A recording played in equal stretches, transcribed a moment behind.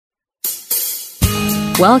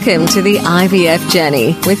Welcome to the IVF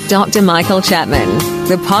Journey with Dr. Michael Chapman,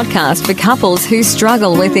 the podcast for couples who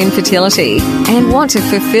struggle with infertility and want to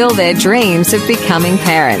fulfill their dreams of becoming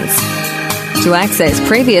parents. To access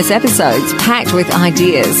previous episodes packed with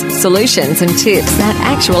ideas, solutions and tips that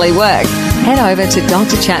actually work, head over to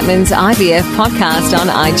Dr. Chapman's IVF podcast on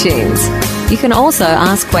iTunes. You can also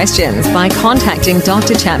ask questions by contacting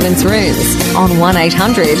Dr. Chapman's rooms on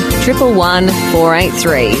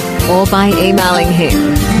 1-800-111-483 or by emailing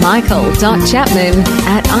him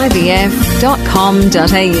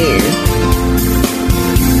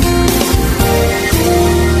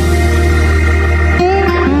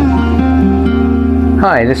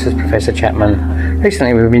Hi, this is Professor Chapman.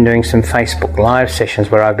 Recently we've been doing some Facebook Live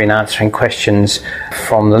sessions where I've been answering questions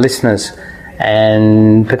from the listeners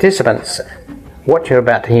and participants. What you're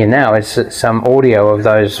about to hear now is some audio of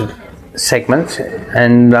those segments,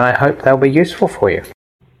 and I hope they'll be useful for you.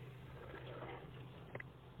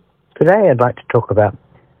 Today I'd like to talk about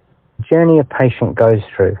the journey a patient goes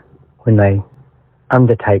through when they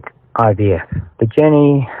undertake IVF. The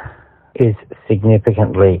journey is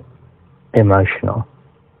significantly emotional.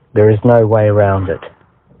 There is no way around it.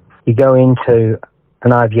 You go into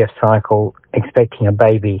an IVF cycle expecting a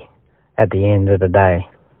baby at the end of the day.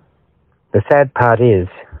 The sad part is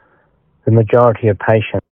the majority of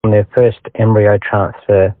patients on their first embryo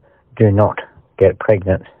transfer do not get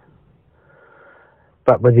pregnant,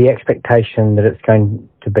 but with the expectation that it's going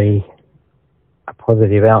to be a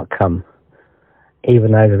positive outcome,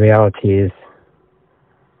 even though the reality is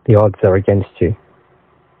the odds are against you.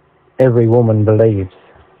 Every woman believes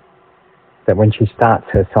that when she starts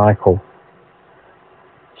her cycle,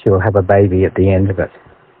 she will have a baby at the end of it.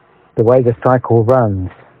 The way the cycle runs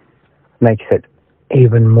makes it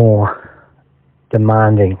even more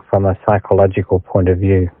demanding from a psychological point of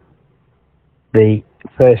view. The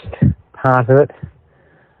first part of it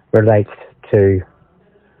relates to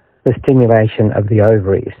the stimulation of the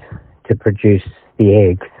ovaries to produce the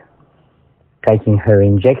eggs, taking her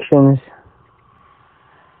injections,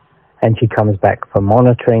 and she comes back for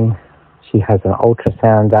monitoring. She has an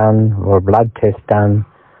ultrasound done or a blood test done.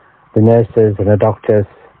 The nurses and the doctors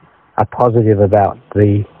are positive about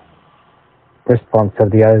the response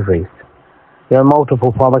of the ovaries. There are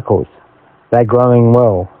multiple follicles. They're growing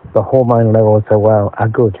well. The hormone levels are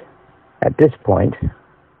good. At this point,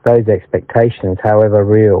 those expectations, however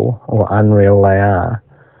real or unreal they are,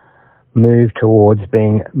 move towards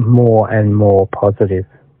being more and more positive.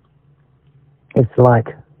 It's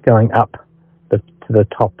like going up to the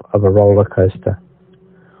top of a roller coaster.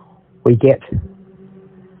 We get to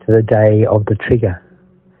the day of the trigger.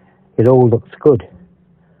 It all looks good.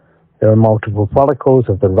 There are multiple follicles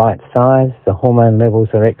of the right size, the hormone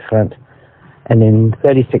levels are excellent, and in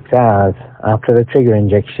 36 hours after the trigger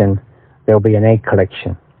injection, there'll be an egg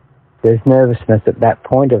collection. There's nervousness at that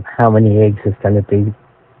point of how many eggs is going to be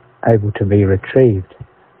able to be retrieved.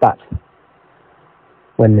 But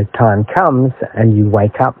when the time comes and you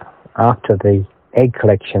wake up after the egg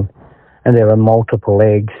collection and there are multiple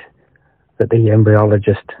eggs that the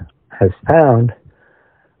embryologist has found,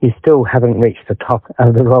 you still haven't reached the top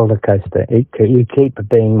of the roller coaster. You keep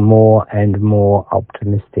being more and more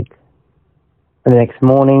optimistic. And the next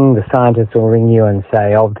morning, the scientists will ring you and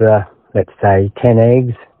say, of the, let's say, 10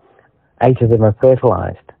 eggs, 8 of them are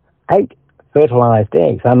fertilized. 8 fertilized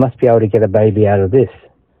eggs. I must be able to get a baby out of this.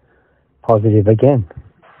 Positive again.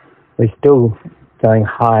 We're still going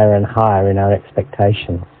higher and higher in our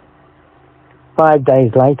expectations. 5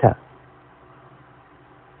 days later,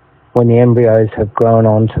 when the embryos have grown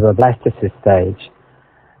on to the blastocyst stage,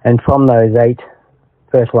 and from those 8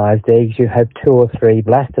 fertilized eggs you have 2 or 3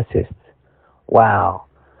 blastocysts. Wow,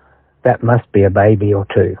 that must be a baby or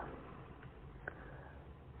 2.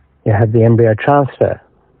 You have the embryo transfer.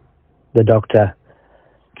 The doctor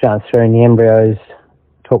transferring the embryos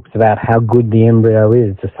talks about how good the embryo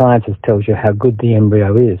is. The scientist tells you how good the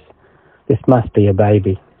embryo is. This must be a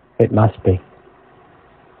baby. It must be.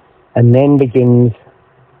 And then begins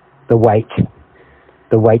the wait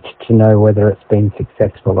to know whether it's been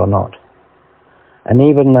successful or not. And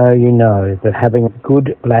even though you know that having a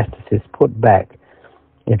good blastocyst put back,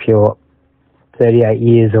 if you're 38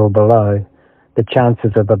 years or below, the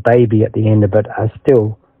chances of a baby at the end of it are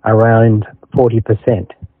still around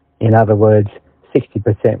 40%. In other words,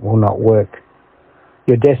 60% will not work.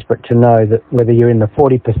 You're desperate to know that whether you're in the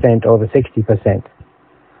 40% or the 60%.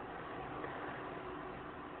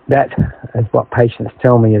 That is what patients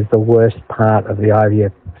tell me is the worst part of the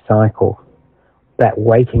IVF cycle. That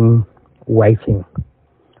waiting,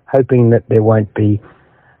 hoping that there won't be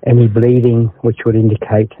any bleeding which would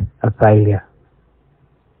indicate a failure.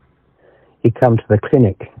 You come to the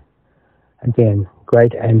clinic. Again,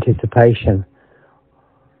 great anticipation.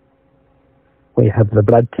 We have the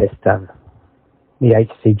blood test done, the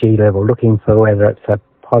HCG level, looking for whether it's a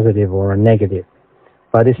positive or a negative.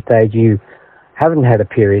 By this stage, you haven't had a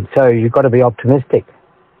period, so you've got to be optimistic.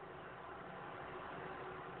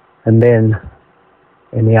 And then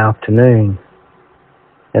in the afternoon,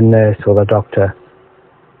 the nurse or the doctor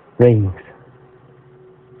rings.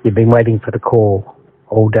 You've been waiting for the call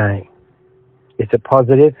all day. Is it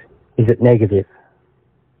positive? Is it negative?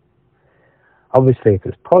 Obviously, if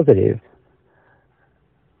it's positive,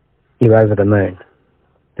 you're over the moon.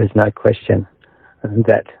 There's no question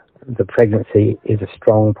that the pregnancy is a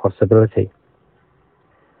strong possibility.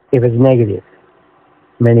 If it's negative,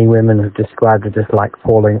 many women have described it as like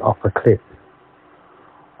falling off a cliff,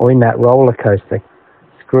 or in that roller coaster,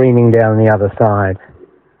 screaming down the other side,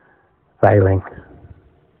 failing.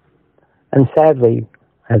 And sadly,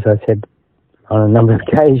 as I said on a number of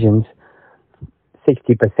occasions,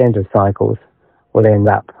 60% of cycles will end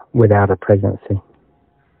up without a pregnancy.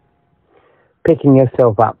 Picking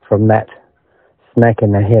yourself up from that smack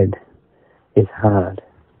in the head is hard.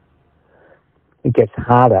 It gets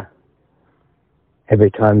harder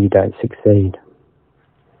every time you don't succeed.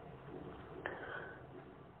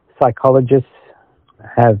 Psychologists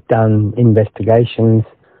have done investigations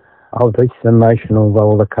of this emotional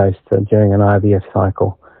roller coaster during an IVF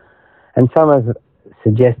cycle, and some have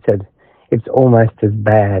suggested it's almost as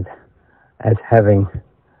bad as having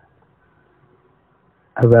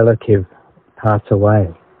a relative pass away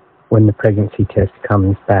when the pregnancy test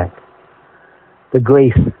comes back. The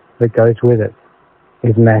grief that goes with it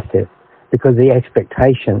is massive because the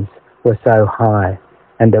expectations were so high,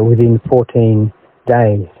 and that within 14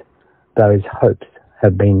 days those hopes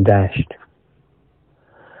have been dashed.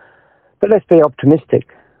 But let's be optimistic.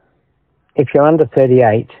 If you're under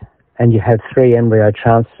 38 and you have 3 embryo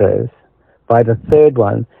transfers, by the third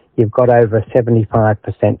one you've got over a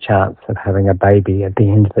 75% chance of having a baby at the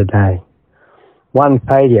end of the day. One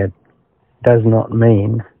failure does not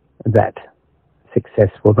mean that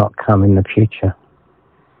success will not come in the future.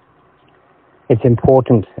 It's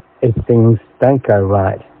important, if things don't go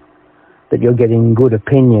right, that you're getting good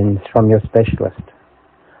opinions from your specialist.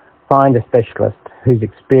 Find a specialist who's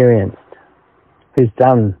experienced, who's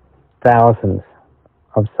done thousands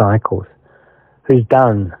of cycles, who's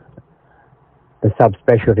done the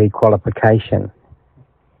subspecialty qualification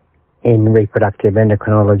in reproductive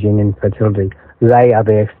endocrinology and infertility. They are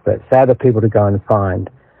the experts. They are the people to go and find.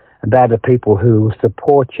 They are the people who will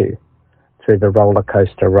support you through the roller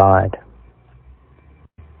coaster ride.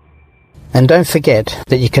 And don't forget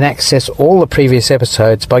that you can access all the previous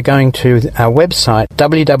episodes by going to our website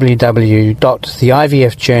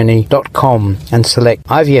www.theivfjourney.com and select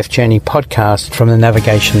IVF Journey Podcast from the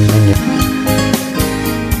navigation menu.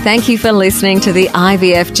 Thank you for listening to the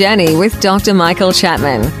IVF Journey with Dr. Michael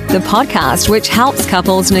Chapman, the podcast which helps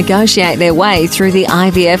couples negotiate their way through the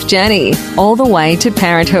IVF journey, all the way to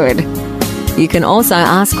parenthood. You can also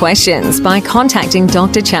ask questions by contacting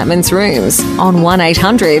Dr. Chapman's rooms on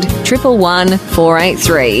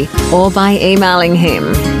 1-800-111-483 or by emailing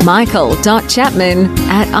him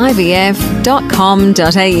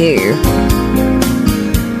michael.chapman@ivf.com.au.